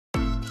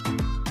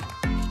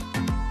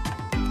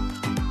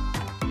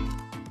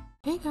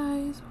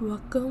guys,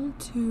 welcome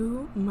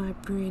to my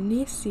brand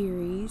new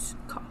series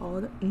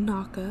called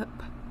Knock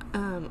Up.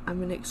 I'm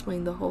gonna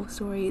explain the whole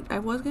story. I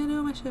was gonna do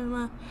a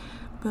machinima,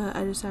 but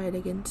I decided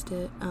against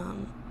it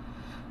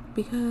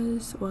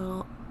because,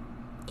 well,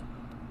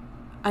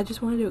 I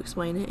just wanted to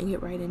explain it and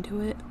get right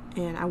into it,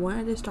 and I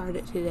wanted to start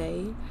it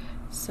today.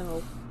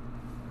 So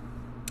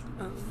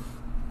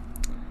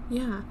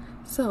yeah,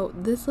 so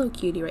this little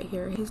cutie right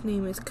here, his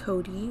name is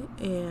Cody,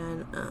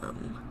 and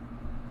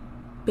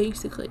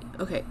basically,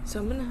 okay, so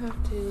I'm gonna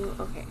have to,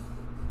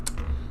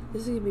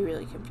 this is gonna be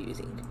really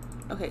confusing.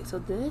 So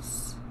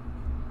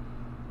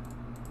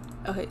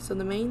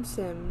the main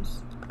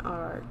Sims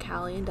are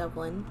Callie and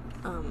Dovlynn,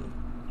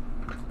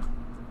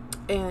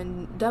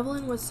 and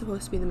Dovlynn was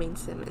supposed to be the main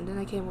Sim, and then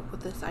I came up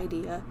with this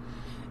idea,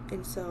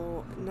 and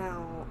so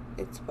now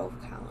it's both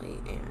Callie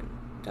and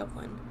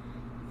Dovlynn.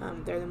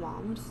 They're the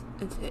moms,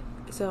 and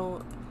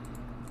so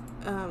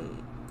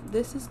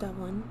this is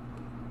Dovlynn.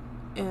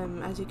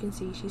 As you can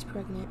see, she's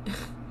pregnant.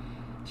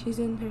 She's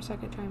in her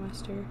second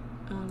trimester,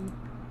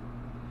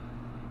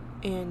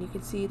 and you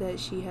can see that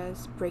she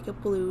has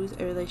breakup blues.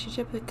 A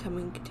relationship that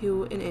coming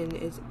to an end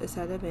is a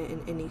sad event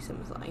in any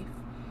Sim's life.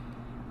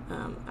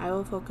 I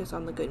will focus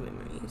on the good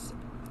memories.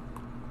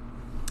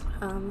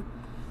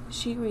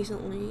 She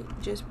recently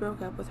just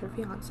broke up with her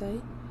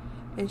fiance,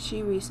 and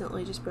she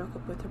recently just broke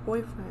up with her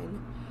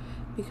boyfriend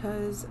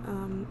because,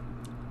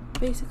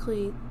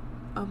 basically,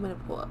 I'm gonna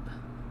pull up.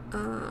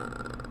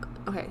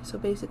 So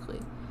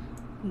basically,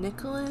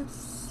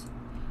 Nicholas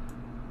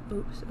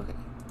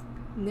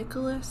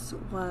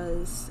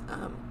was,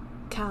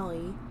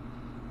 Callie's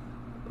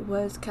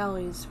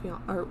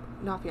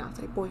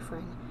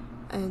boyfriend,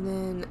 and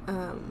then,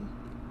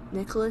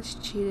 Nicholas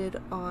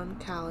cheated on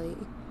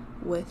Callie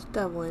with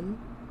Dovlynn.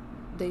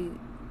 They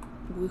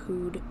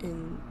woohooed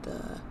in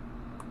the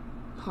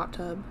hot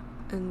tub,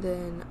 and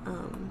then,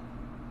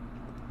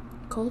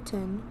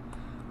 Colton,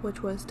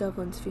 which was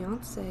Dovlynn's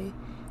fiance,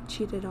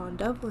 cheated on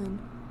Dovlynn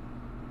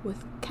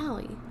with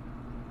Callie.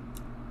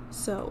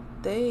 So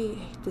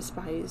they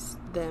despise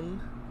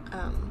them.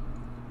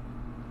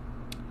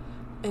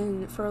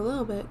 And for a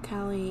little bit,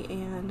 Callie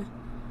and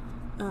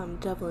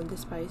Dovlynn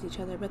despised each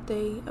other, but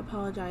they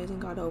apologized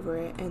and got over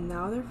it, and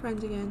now they're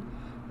friends again,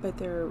 but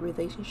their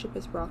relationship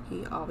is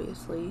rocky,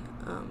 obviously.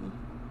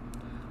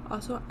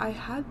 Also, I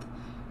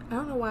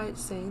don't know why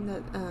it's saying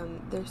that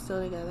they're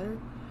still together,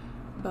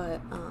 but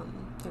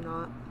they're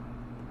not.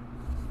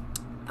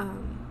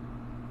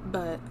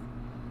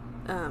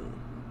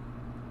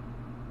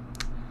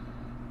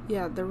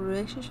 Yeah, the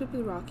relationship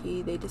is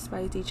rocky. They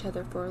despised each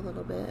other for a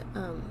little bit.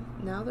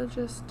 Now they're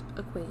just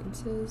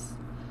acquaintances.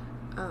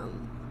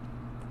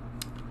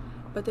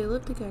 But they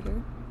live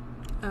together.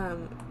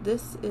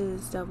 This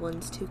is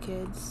Dovlynn's two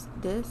kids.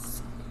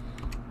 This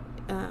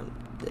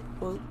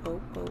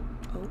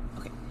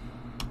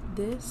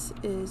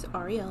is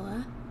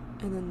Ariella,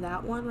 and then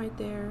that one right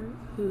there,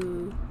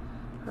 who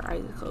her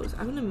eyes are closed.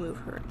 I'm gonna move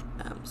her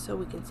so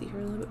we can see her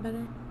a little bit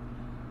better.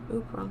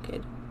 Oop, wrong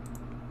kid.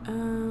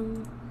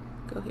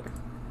 Go here.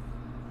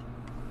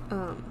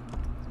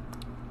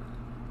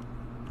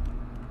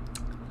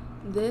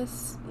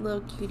 This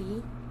little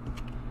cutie,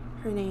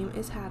 her name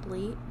is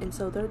Hadley, and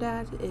so their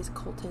dad is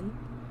Colton.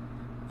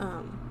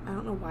 I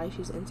don't know why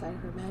she's inside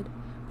her bed,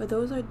 but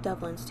those are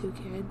Dovlynn's two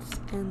kids.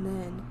 And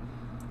then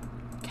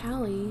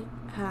Callie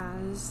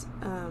has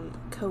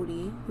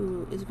Cody,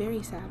 who is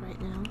very sad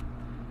right now.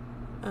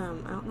 I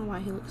don't know why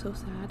he looks so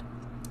sad.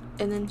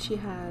 And then she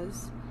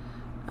has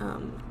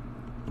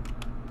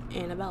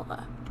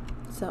Annabella.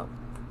 So,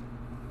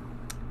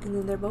 and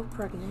then they're both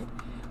pregnant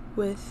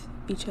with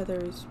each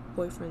other's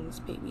boyfriend's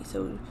baby.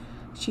 So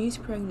she's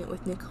pregnant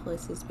with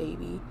Nicholas's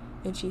baby,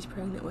 and she's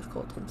pregnant with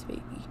Colton's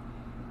baby.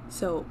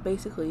 So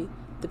basically,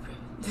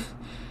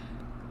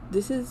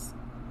 this is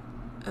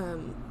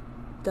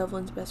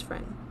Dovlynn's best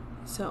friend.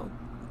 So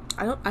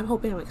I'm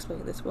hoping I'm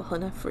explaining this well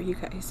enough for you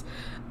guys.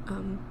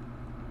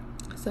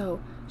 So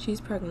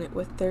she's pregnant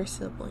with their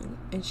sibling,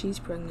 and she's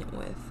pregnant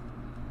with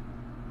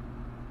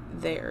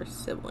their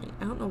sibling.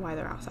 I don't know why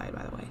they're outside,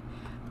 by the way.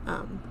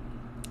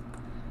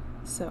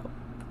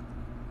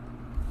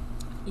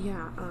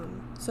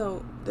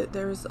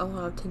 There's a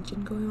lot of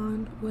tension going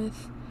on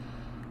with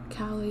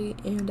Callie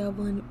and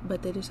Dovlynn,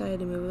 but they decided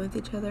to move in with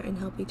each other and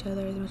help each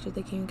other as much as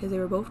they can, because they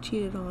were both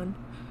cheated on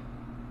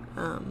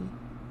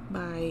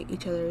by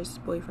each other's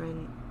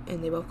boyfriend,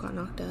 and they both got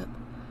knocked up.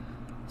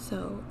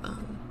 So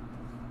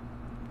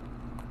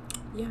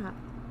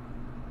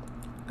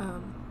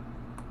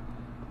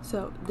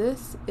so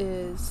this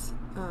is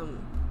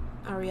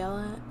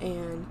Ariella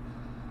and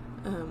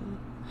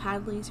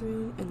Hadley's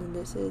room, and then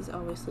this is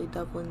obviously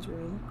Dovlynn's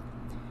room,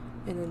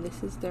 and then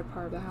this is their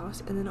part of the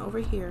house, and then over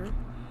here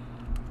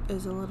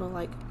is a little,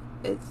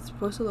 it's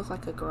supposed to look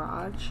like a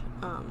garage,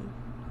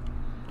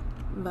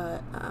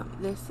 but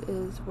this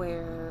is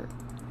where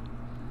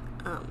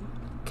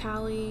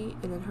Callie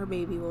and then her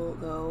baby will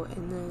go,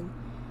 and then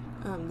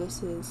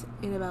this is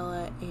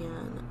Annabella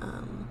and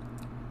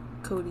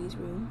Cody's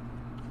room.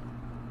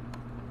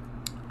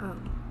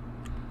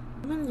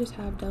 I'm gonna just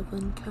have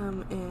Dovlynn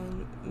come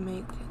and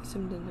make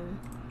some dinner.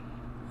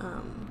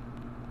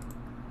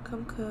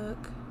 Come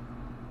cook.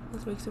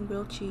 Let's make some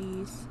grilled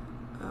cheese.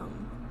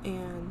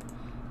 And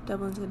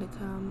Dovlynn's gonna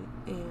come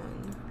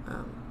and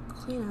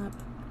clean up.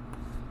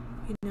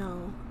 You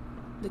know,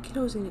 the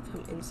kiddos need to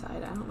come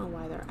inside. I don't know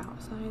why they're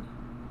outside,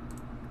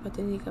 but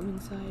they need to come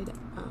inside.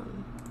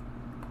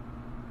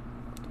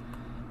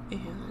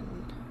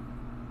 And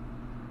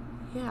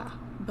yeah,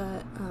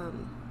 but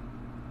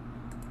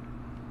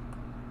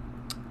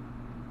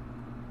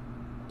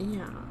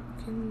yeah,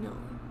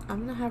 I'm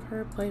gonna have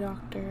her play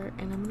doctor,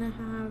 and I'm gonna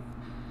have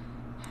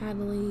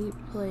Hadley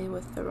play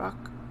with the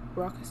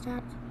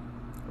Rock-a-Stack,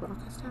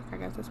 I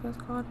guess that's what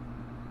it's called.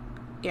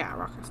 Yeah,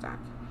 Rock-a-Stack.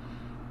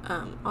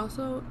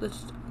 Also,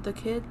 the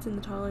kids and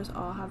the toddlers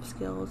all have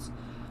skills,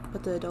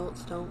 but the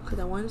adults don't, because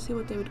I wanted to see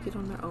what they would get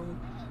on their own.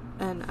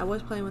 And I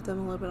was playing with them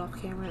a little bit off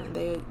camera, and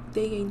they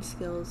gained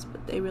skills,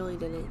 but they really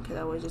didn't, because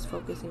I was just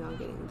focusing on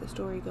getting the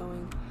story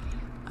going.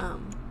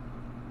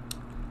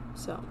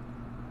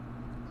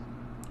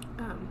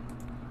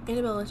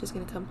 Annabella's just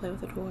gonna come play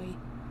with a toy.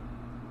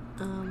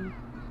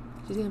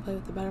 She's gonna play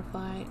with the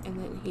butterfly, and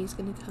then he's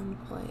gonna come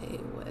play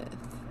with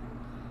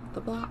the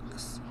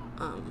blocks.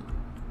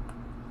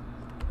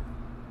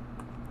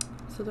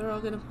 So they're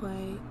all gonna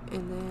play,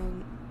 and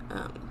then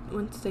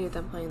once they get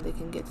done playing, they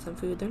can get some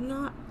food. They're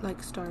not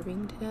like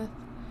starving to death.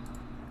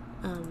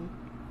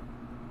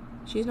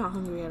 She's not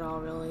hungry at all,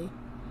 really.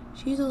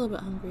 She's a little bit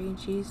hungry, and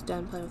she's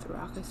done playing with the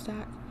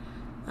Rock-a-Stack.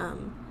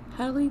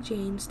 Hadley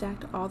Jane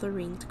stacked all the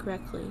rings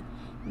correctly.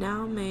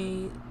 Now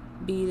may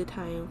be the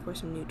time for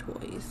some new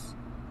toys.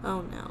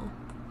 Oh no.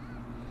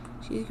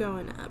 She's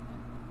growing up.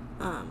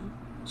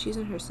 She's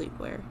in her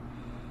sleepwear.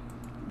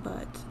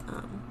 But,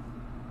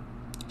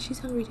 she's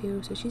hungry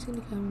too, so she's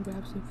gonna come and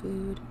grab some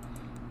food.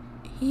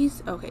 He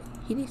needs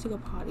to go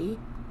potty.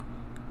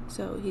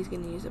 So he's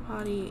gonna use the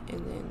potty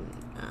and then,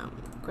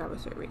 grab a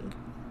serving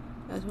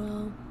as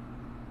well.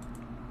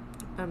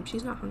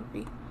 She's not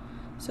hungry.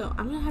 So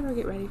I'm gonna have her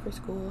get ready for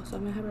school. So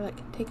I'm gonna have her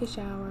like take a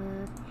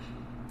shower,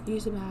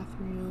 use the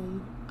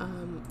bathroom.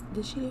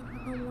 Did she do her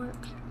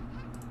homework?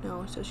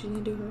 No, so she's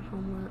gonna do her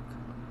homework.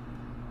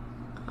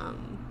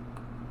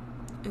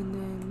 And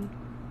then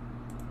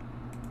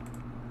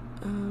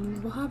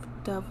we'll have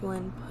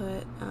Dovlynn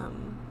put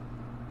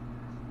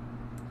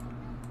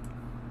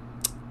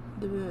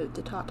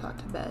the Tot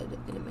to bed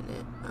in a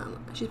minute.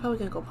 She's probably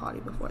gonna go potty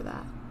before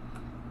that.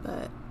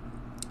 But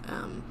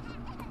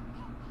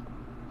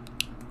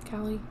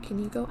Callie, can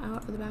you go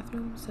out of the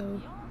bathroom? So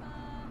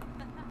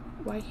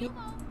why can't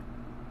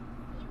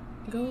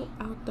go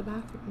out the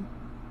bathroom?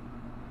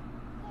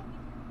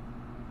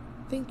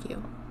 Thank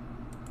you.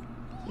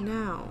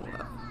 Now,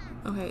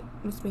 okay,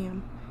 Miss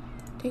Ma'am,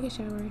 take a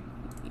shower,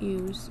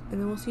 use, and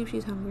then we'll see if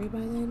she's hungry by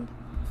then.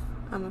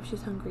 If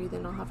she's hungry,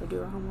 then I'll have her do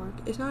her homework.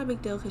 It's not a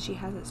big deal because she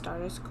hasn't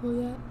started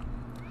school yet.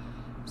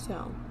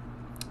 So,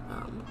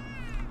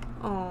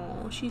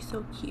 oh, she's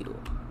so cute.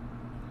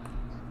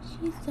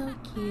 She's so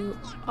cute.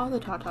 All the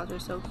Tots are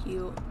so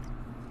cute.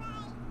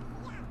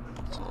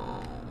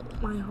 Oh,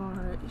 my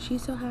heart.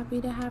 She's so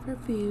happy to have her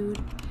food.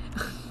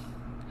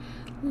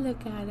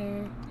 Look at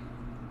her.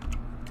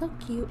 So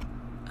cute.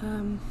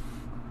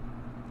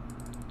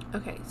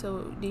 Okay,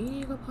 so do you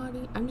need to go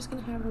potty? I'm just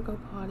gonna have her go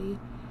potty.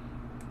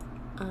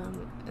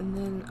 And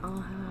then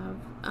I'll have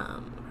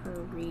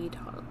her read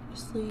Toddler to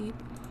sleep,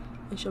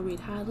 and she'll read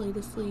Hadley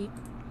to sleep.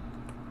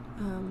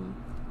 And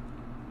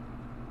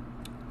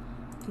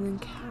then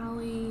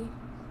Callie,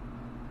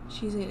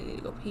 she's gonna need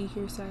to go pee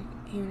here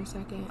in a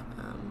second.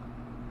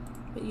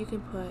 But you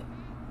can put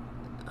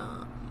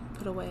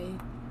away.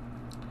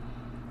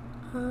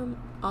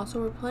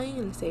 Also, we're playing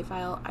in a save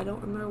file. I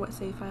don't remember what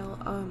save file.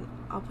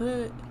 I'll put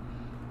it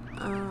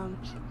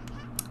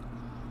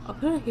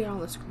here on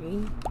the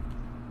screen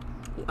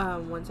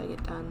once I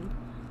get done,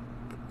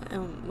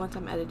 and once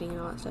I'm editing and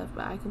all that stuff.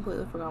 But I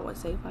completely forgot what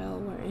save file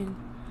we're in.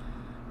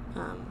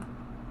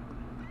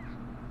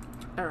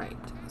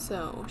 Alright,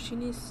 so she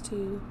needs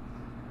to.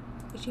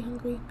 Is she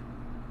hungry?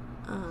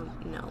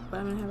 No, but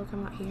I'm gonna have her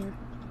come out here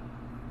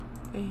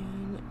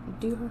and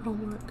do her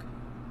homework,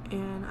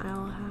 and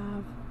I'll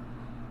have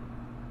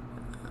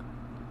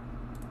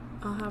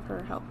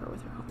her help her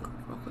with her homework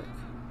real quick.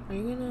 What are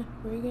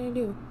you gonna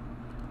do?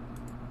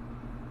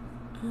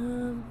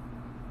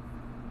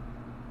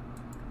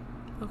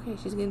 Okay,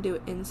 she's gonna do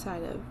it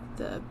inside of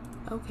the,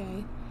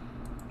 okay.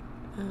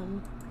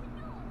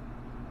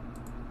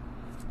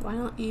 Why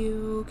don't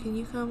you, can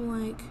you come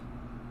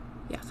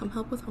come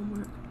help with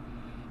homework.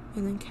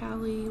 And then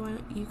Callie, why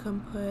don't you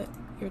come put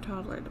your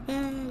toddler to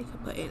bed, you can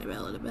put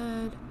Annabella to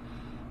bed.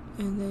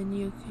 And then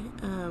you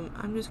can,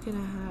 I'm just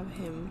gonna have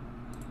him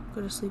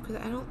go to sleep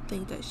because I don't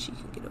think that she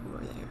can get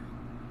over there.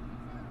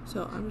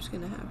 So I'm just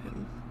gonna have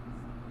him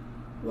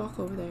walk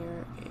over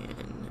there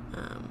and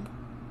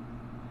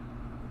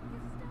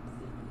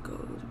go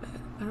to bed.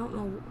 I don't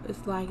know,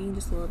 it's lagging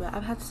just a little bit.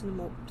 I've had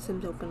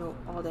Sims open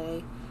all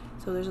day,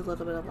 so there's a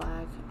little bit of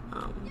lag.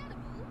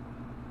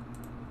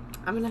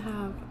 I'm gonna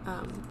have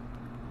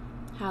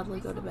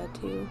Hadley go to bed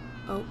too.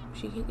 Oh,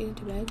 she can't get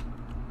into bed?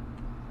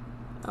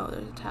 Oh,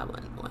 there's a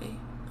tablet in the way.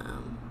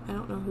 I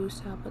don't know whose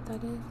tablet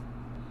that is,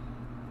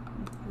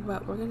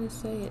 but we're gonna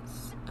say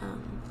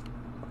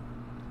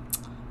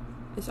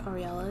it's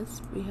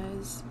Ariella's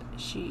because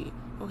she...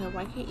 Okay,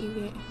 why can't you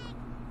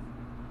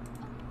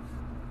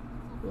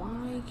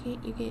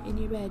get in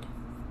your bed?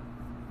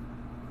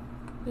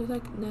 There's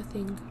like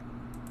nothing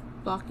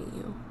blocking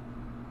you.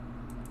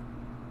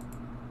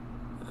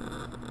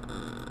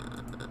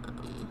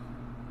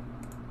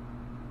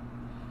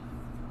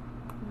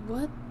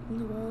 What in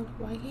the world?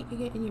 Why can't you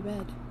get in your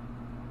bed?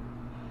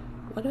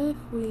 What if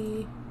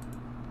we...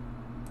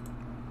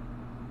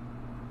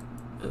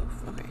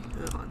 Oof, okay,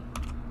 hang on.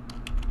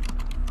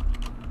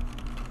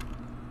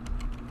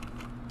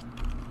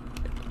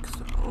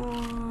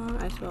 On.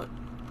 I spelled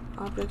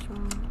objects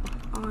wrong.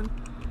 Okay, on.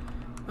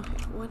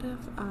 Okay, what if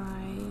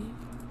I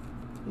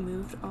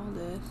moved all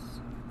this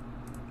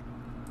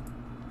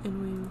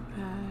and we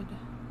had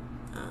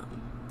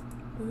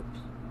oops,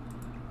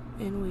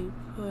 and we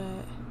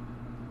put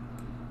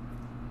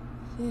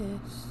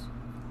this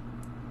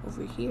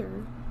over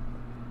here,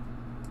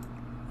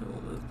 and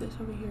we'll move this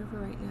over here for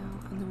right now,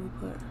 and then we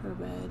put her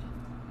bed,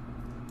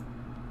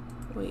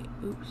 wait,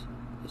 oops,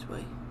 this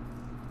way,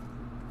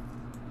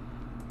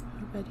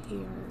 her bed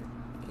here,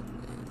 and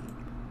then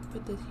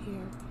put this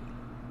here,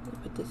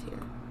 and put this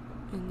here,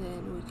 and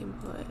then we can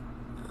put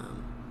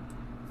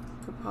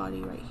her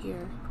potty right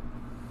here,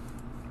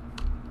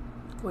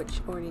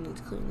 which already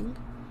needs cleaning,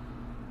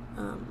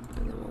 and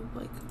then we'll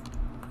like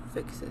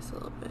fix this a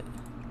little bit.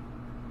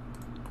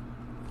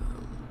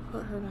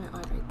 Put her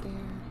nightlight right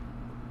there.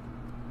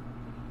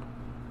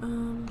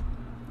 And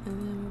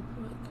then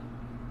we'll like,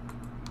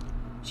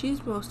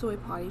 she's most of the way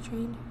potty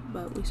trained,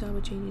 but we still have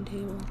a changing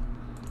table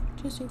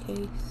just in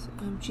case.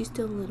 She's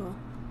still little,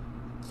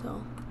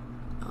 so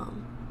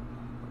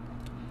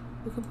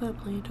we can put a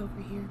plant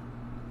over here.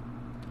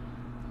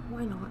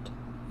 Why not?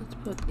 Let's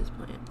put this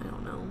plant, I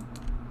don't know,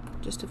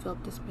 just to fill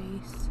up the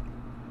space.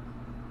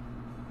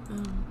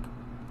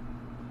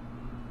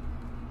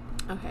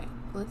 Okay,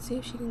 let's see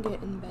if she can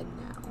get in bed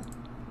now.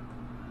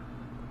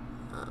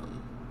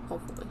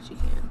 Hopefully she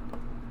can.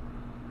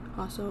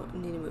 Also,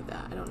 need to move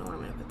that. I don't know where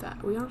I'm gonna put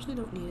that. We honestly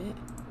don't need it.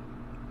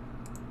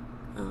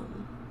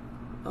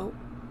 Oh,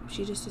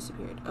 she just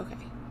disappeared.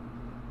 Okay.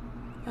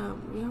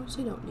 We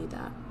honestly don't need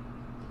that.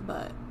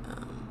 But,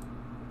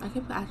 I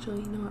can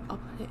actually, you know what, I'll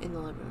put it in the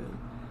living room.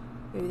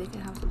 Maybe they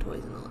can have some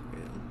toys in the living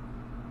room.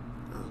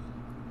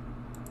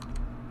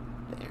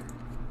 There.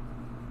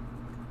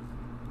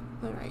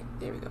 Alright,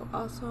 there we go.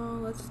 Also,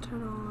 let's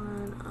turn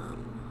on,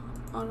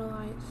 auto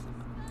lights.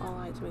 All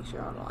lights, make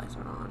sure auto lights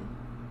are on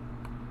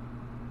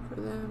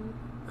for them.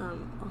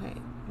 Okay,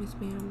 Miss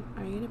Ma'am,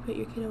 are you gonna put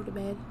your kiddo to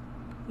bed?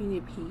 You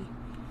need to pee.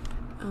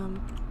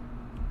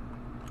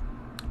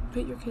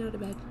 Put your kiddo to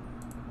bed.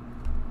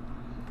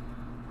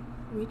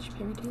 Reach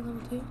parenting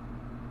level 2.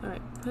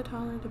 Alright, put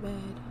Tyler to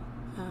bed.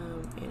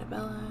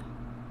 Annabella.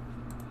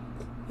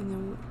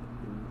 And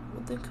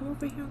then come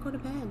over here and go to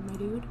bed, my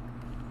dude.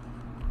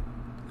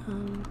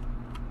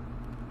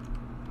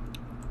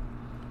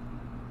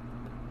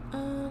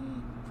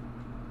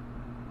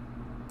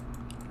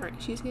 Alright,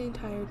 she's getting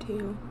tired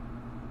too,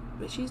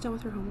 but she's done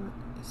with her homework,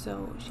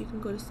 so she can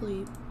go to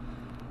sleep,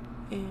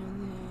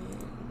 and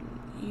then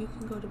you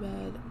can go to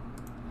bed,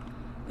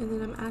 and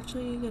then I'm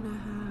actually gonna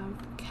have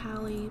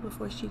Callie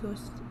before she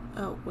goes,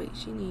 oh wait,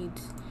 she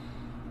needs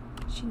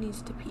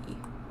to pee,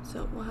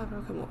 so we'll have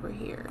her come over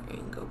here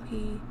and go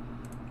pee.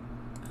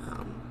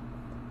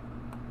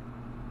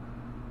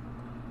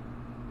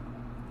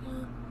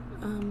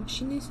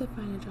 She needs to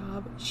find a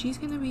job. She's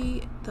gonna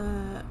be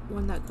the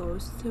one that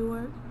goes to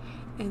work,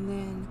 and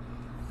then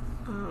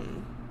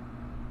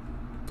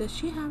does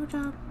she have a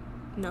job?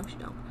 No, she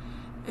don't.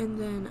 And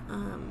then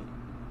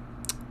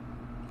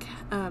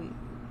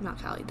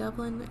not Callie,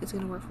 Dovlynn is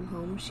gonna work from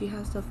home. She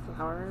has the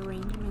flower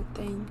arrangement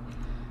thing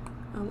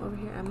over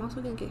here. I'm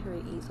also gonna get her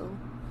an easel,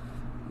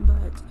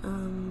 but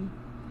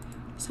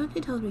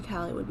something tells me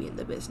Callie would be in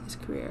the business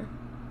career.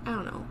 I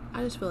don't know,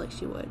 I just feel like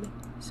she would.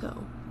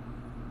 So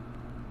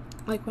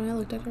like when I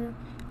looked at her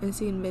and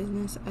seeing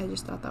business, I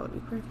just thought that would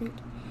be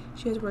perfect.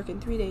 She has work in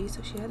 3 days,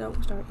 so she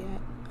don't start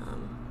yet.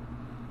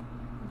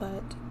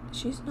 But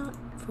she's not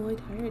fully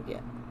tired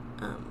yet.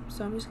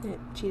 So I'm just gonna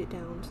cheat it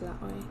down so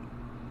that way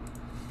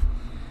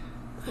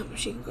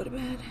she can go to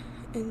bed.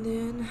 And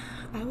then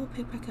I will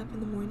pick back up in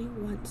the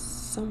morning once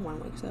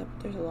someone wakes up.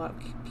 There's a lot of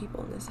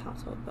people in this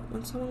household, but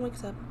when someone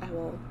wakes up, I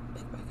will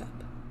pick back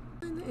up.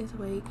 Anna is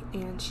awake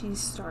and she's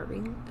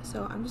starving,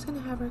 so I'm just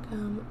gonna have her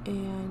come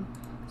and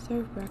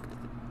serve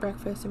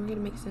breakfast, and we're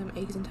gonna make some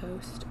eggs and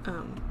toast.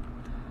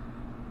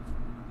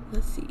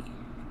 Let's see,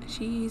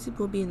 she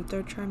will be in the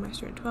 3rd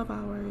trimester in 12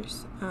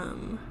 hours.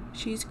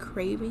 She's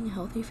craving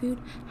healthy food.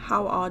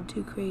 How odd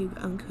to crave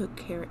uncooked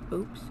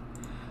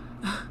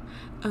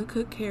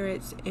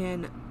carrots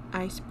and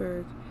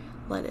iceberg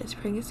lettuce.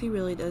 Pregnancy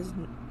really does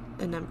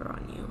a number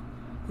on you.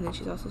 And then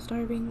she's also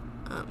starving.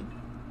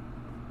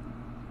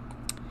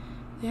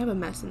 they have a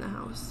mess in the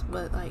house,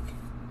 but like,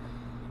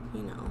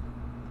 you know.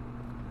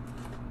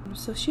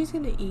 So she's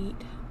gonna eat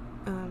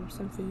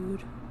some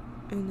food,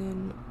 and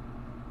then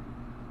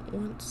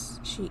once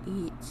she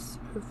eats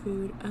her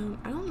food,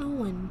 I don't know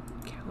when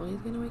Callie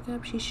is gonna wake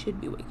up. She should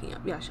be waking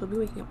up. Yeah, she'll be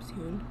waking up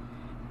soon.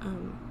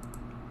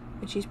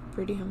 And she's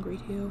pretty hungry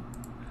too.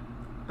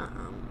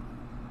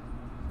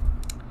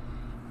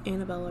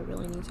 Annabella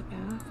really needs a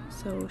bath,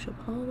 so she'll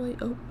probably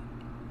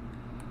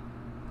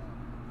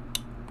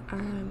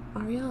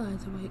Ariella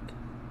is awake.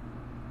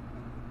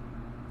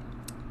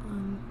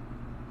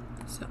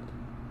 So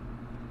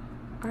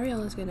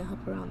Ariella's gonna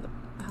help around the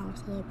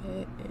house a little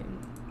bit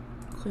and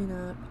clean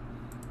up,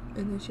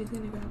 and then she's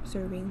gonna grab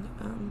serving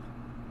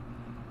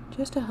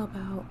just to help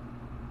out.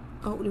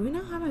 Oh, do we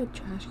not have a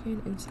trash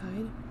can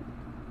inside?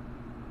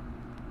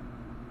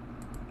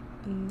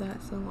 And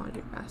that's the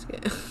laundry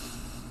basket.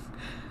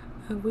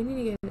 We need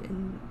to get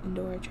an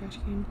indoor trash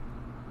can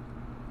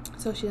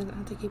so she doesn't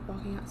have to keep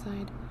walking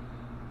outside.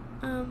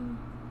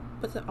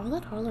 But all the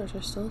toddlers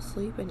are still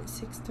asleep, and it's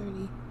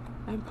 6:30.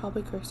 I'm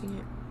probably cursing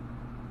it.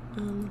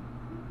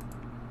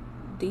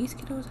 These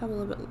kiddos have a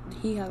little bit,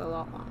 he has a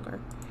lot longer,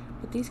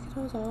 but these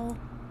kiddos all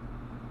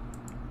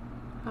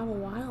have a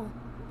while.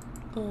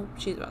 Oh,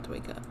 she's about to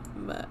wake up,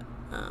 but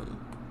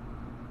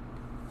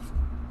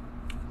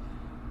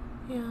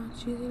yeah,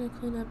 she's gonna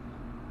clean up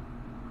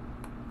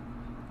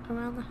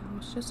around the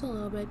house just a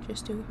little bit,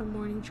 just doing her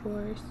morning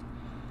chores.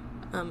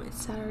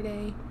 It's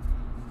Saturday.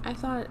 I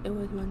thought it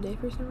was Monday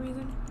for some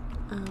reason,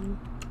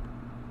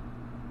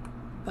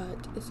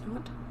 but it's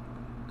not.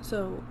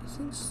 So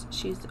since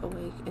she's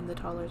awake and the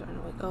toddlers aren't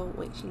awake, oh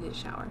wait, she needs a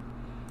shower,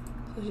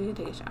 so she's gonna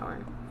take a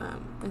shower,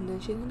 and then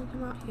she's gonna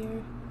come out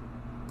here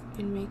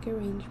and make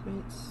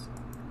arrangements.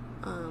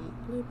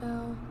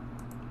 Bluebell,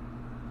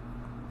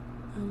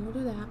 we'll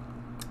do that.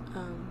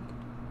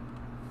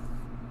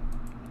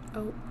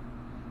 Oh,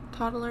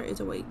 toddler is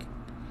awake.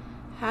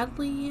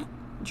 Hadley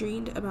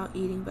dreamed about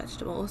eating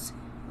vegetables.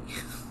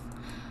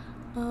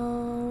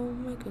 Oh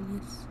my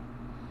goodness.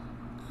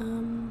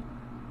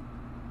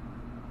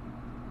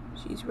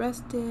 She's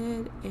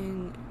rested,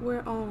 and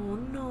oh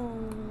no,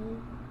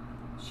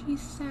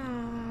 she's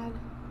sad.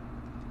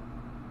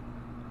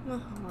 My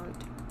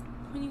heart.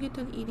 When you get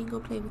done eating, go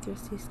play with your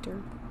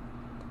sister.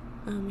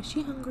 Is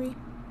she hungry?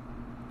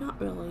 Not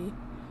really.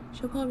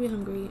 She'll probably be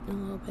hungry in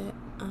a little bit.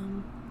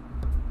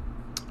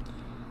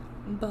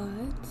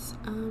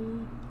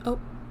 Oh,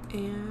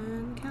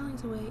 and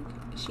Callie's awake.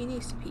 She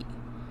needs to pee.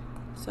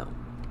 So,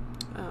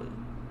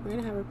 we're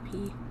gonna have her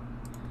pee.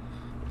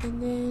 And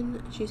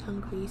then she's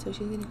hungry, so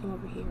she's gonna come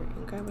over here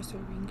and grab a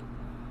serving.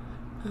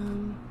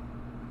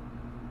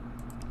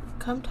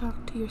 Come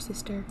talk to your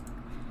sister.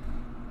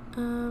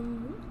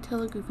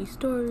 Tell a goofy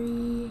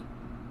story.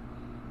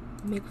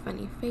 Make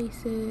funny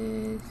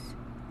faces.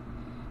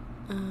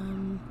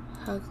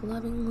 Hug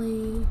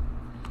lovingly.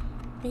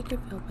 Make her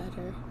feel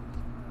better.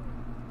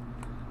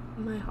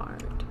 My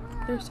heart.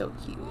 They're so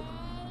cute.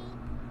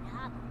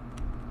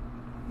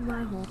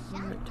 My whole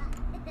heart.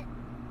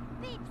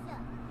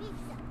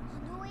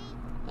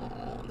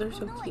 Oh, they're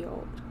so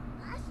cute.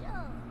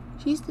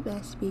 She's the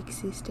best big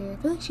sister. I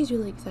feel like she's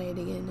really excited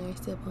to get a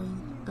nice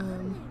sibling.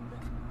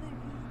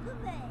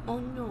 Oh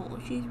no,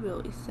 she's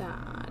really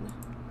sad.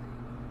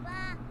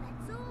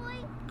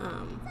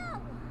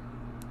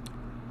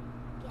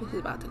 This is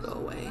about to go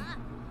away.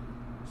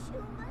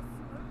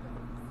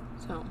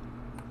 So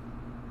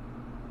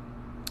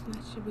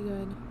that should be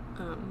good.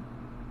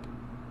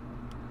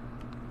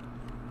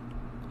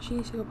 She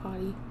needs to go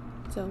potty,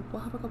 so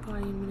we'll have her go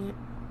potty in a minute.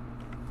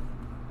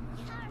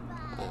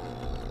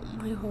 Oh,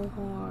 my whole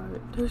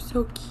heart. They're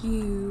so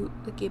cute.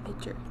 Look at a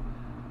picture.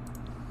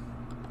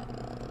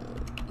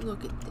 Oh,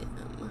 look at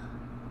them.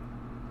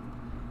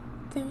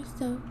 They're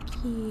so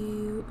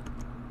cute.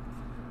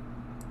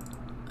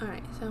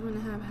 Alright, so I'm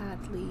gonna have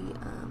Hadley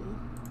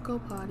go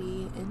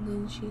potty, and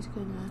then she's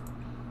gonna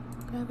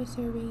grab a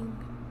serving,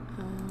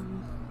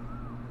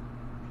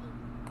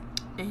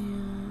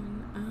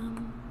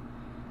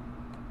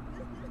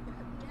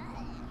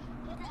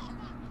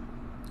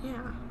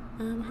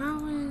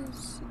 how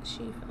is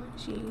she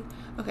feeling?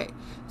 Okay,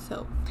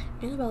 so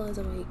Annabella's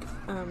awake.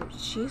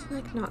 She's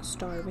like not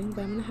starving,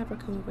 but I'm gonna have her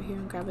come over here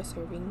and grab a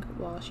serving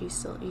while she's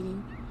still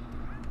eating.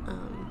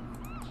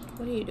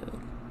 What are you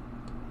doing?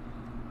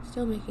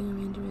 Still making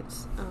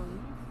arrangements.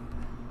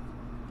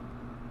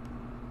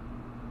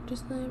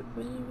 Just the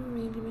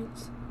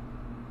arrangements.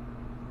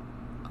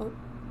 Oh.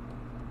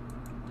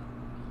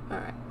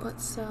 Alright,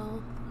 let's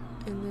sell.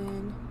 And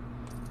then,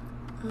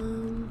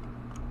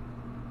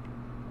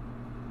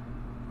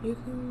 you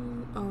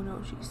can, oh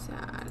no, she's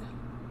sad.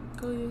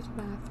 Go use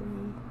the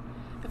bathroom.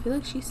 I feel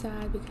like she's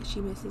sad because she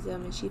misses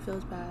them, and she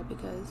feels bad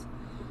because,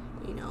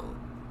 you know,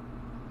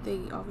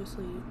 they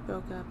obviously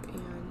broke up,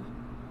 and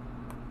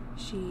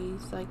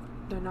she's like,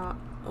 they're not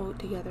all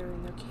together,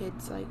 and their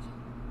kids, like,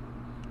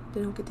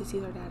 they don't get to see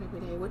their dad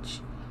every day,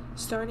 which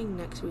starting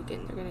next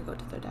weekend they're gonna go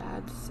to their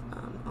dad's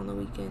on the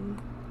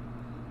weekend.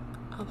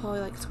 I'll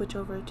probably like switch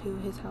over to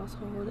his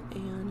household,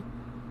 and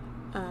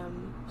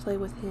play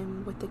with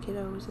him with the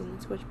kiddos and then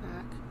switch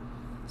back,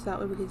 so that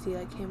way we can see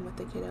like him with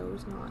the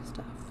kiddos and all that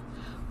stuff.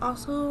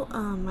 Also,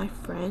 my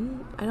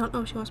friend, I don't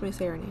know if she wants me to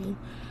say her name,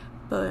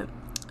 but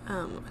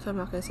so I'm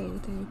not gonna say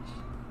anything,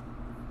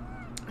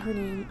 her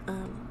name,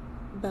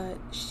 but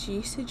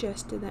she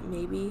suggested that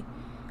maybe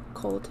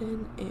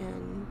Colton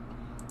and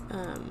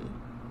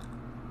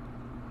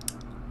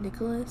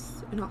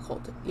Nicholas, not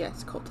Colton,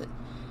 yes, Colton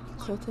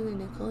and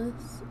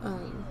Nicholas,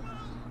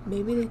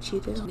 maybe they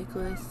cheated on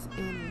Nicholas,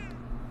 and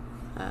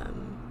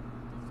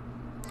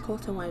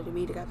Colton wanted to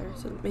be together,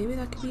 so maybe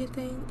that could be a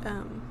thing.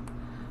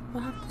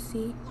 We'll have to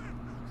see,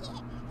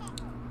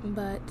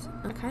 but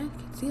I kind of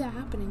can see that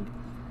happening.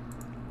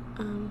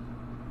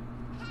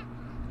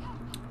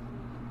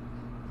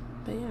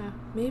 But yeah,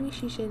 maybe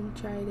she should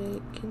try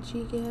to,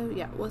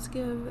 let's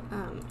give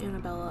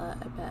Annabella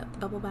a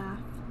bubble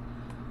bath,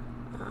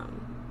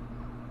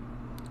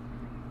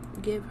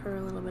 give her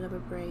a little bit of a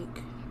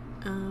break.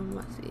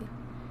 Let's see,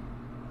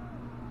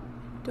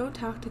 don't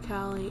talk to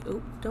Callie,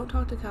 don't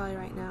talk to Callie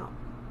right now.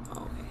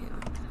 Oh, okay, hang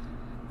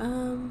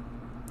on.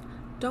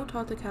 Don't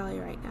talk to Callie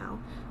right now.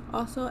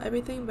 Also,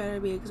 everything better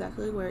be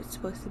exactly where it's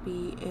supposed to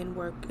be and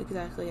work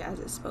exactly as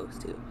it's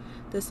supposed to.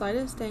 The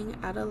slightest thing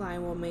out of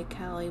line will make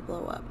Callie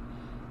blow up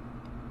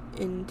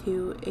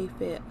into a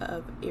fit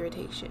of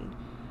irritation.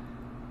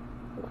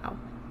 Wow.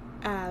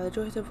 The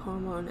joys of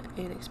hormone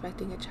and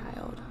expecting a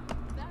child.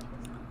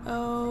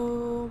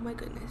 Oh my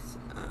goodness.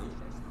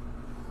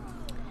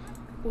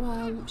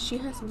 Well, she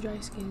has some dry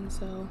skin,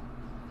 so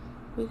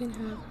we can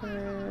have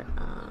her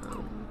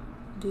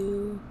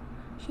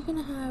she's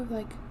gonna have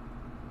like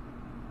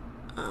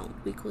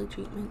weekly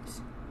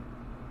treatments.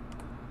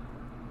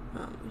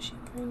 Is she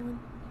wearing one?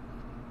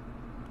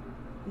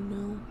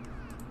 No.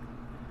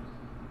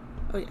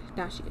 Oh yeah,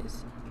 now she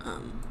is.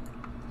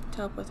 To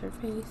help with her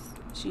face.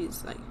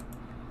 She's like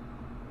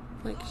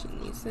she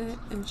needs it,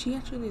 and she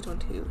actually needs one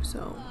too,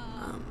 so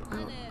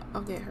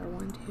I'll get her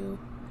one too.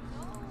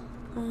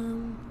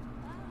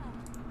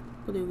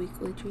 We'll do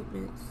weekly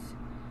treatments,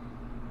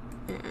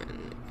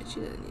 and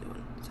she doesn't need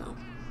one, so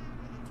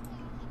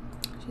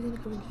she's gonna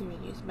come in here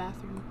and use the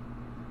bathroom.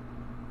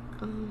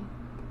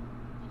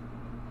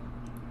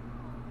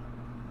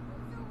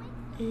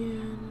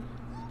 And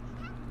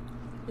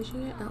did she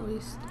get at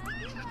least,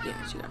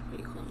 yeah, she got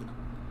pretty clone.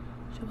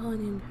 She'll probably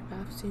need her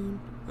bath soon.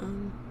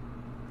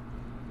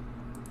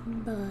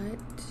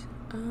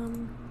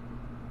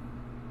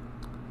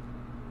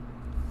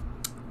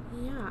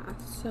 Yeah,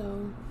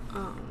 so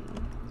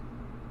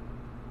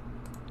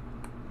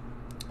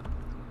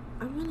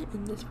I'm gonna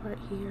end this part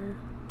here.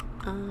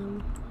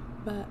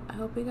 But I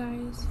hope you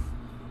guys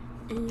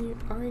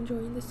are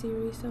enjoying the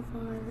series so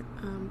far.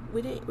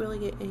 We didn't really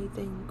get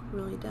anything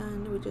really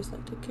done. We just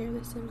like took care of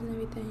the Sims and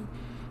everything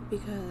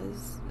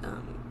because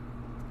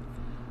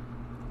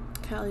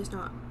Callie's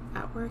not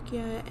at work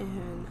yet,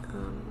 and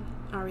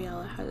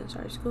Ariella hasn't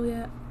started school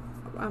yet.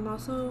 I'm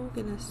also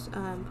gonna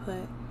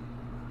put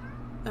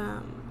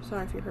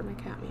sorry if you heard my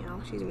cat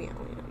meow. She's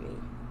meowing at me.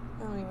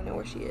 I don't even know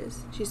where she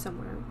is. She's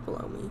somewhere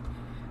below me.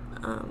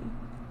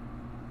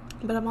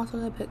 But I'm also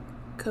gonna put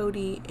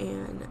Cody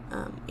and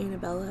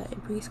Annabella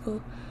in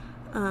preschool.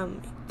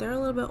 They're a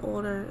little bit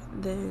older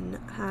than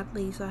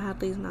Hadley, so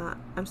Hadley's not,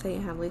 I'm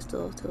saying Hadley's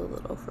still too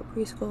little for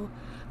preschool,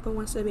 but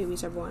once the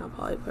babies are born, I'll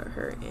probably put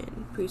her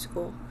in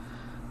preschool.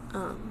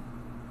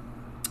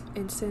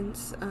 And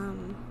since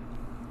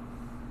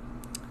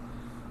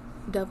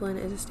Dovlynn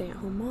is a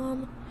stay-at-home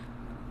mom,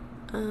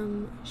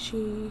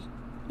 she,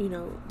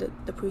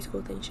 the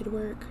preschool thing should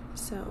work,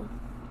 so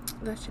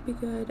that should be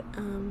good.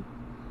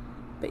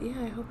 But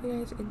yeah, I hope you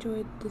guys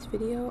enjoyed this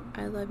video.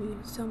 I love you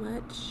so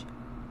much.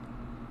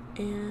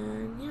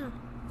 And yeah,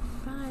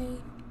 bye.